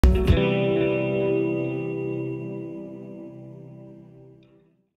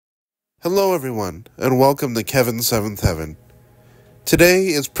Hello everyone, and welcome to Kevin's Seventh Heaven. Today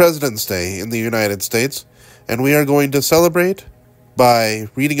is President's Day in the United States, and we are going to celebrate by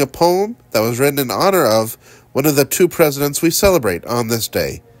reading a poem that was written in honor of one of the two presidents we celebrate on this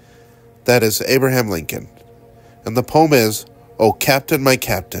day. That is Abraham Lincoln. And the poem is, "O Captain, My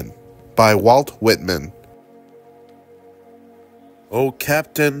Captain," by Walt Whitman. O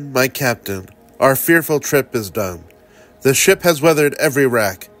Captain, my Captain, our fearful trip is done. The ship has weathered every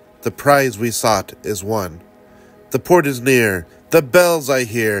wrack. The prize we sought is won. The port is near, the bells I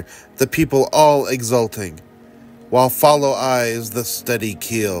hear, the people all exulting, while follow eyes the steady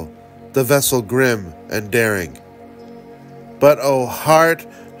keel, the vessel grim and daring. But oh heart,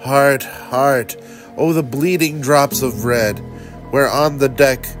 heart, heart, oh the bleeding drops of red, where on the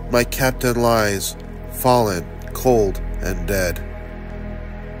deck my captain lies, fallen, cold and dead.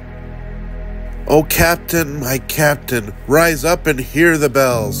 O Captain, my Captain, rise up and hear the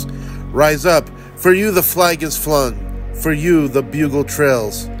bells. Rise up, for you the flag is flung, for you the bugle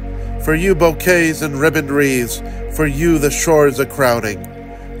trills, for you bouquets and ribboned wreaths, for you the shores a crowding,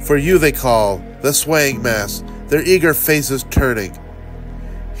 for you they call, the swaying mass, their eager faces turning.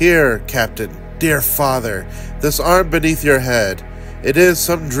 Here, Captain, dear father, this arm beneath your head, it is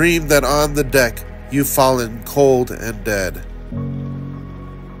some dream that on the deck you've fallen cold and dead.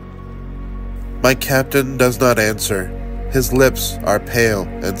 My captain does not answer. His lips are pale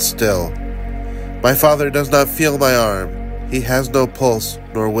and still. My father does not feel my arm. He has no pulse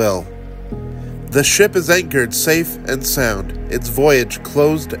nor will. The ship is anchored safe and sound, its voyage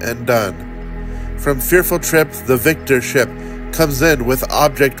closed and done. From fearful trip the victor ship comes in with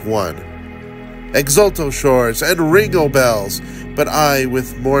object won. Exult, O shores, and ring, O bells, but I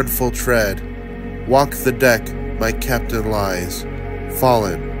with mournful tread walk the deck my captain lies,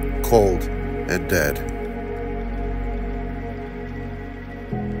 fallen, cold, and dead.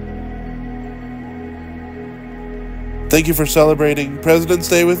 Thank you for celebrating President's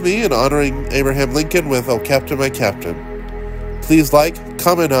Day with me and honoring Abraham Lincoln with "O Captain, My Captain." Please like,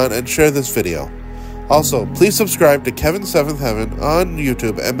 comment on, and share this video. Also, please subscribe to Kevin's Seventh Heaven on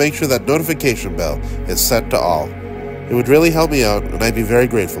YouTube and make sure that notification bell is set to all. It would really help me out and I'd be very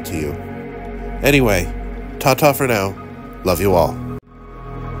grateful to you. Anyway, ta-ta for now. Love you all.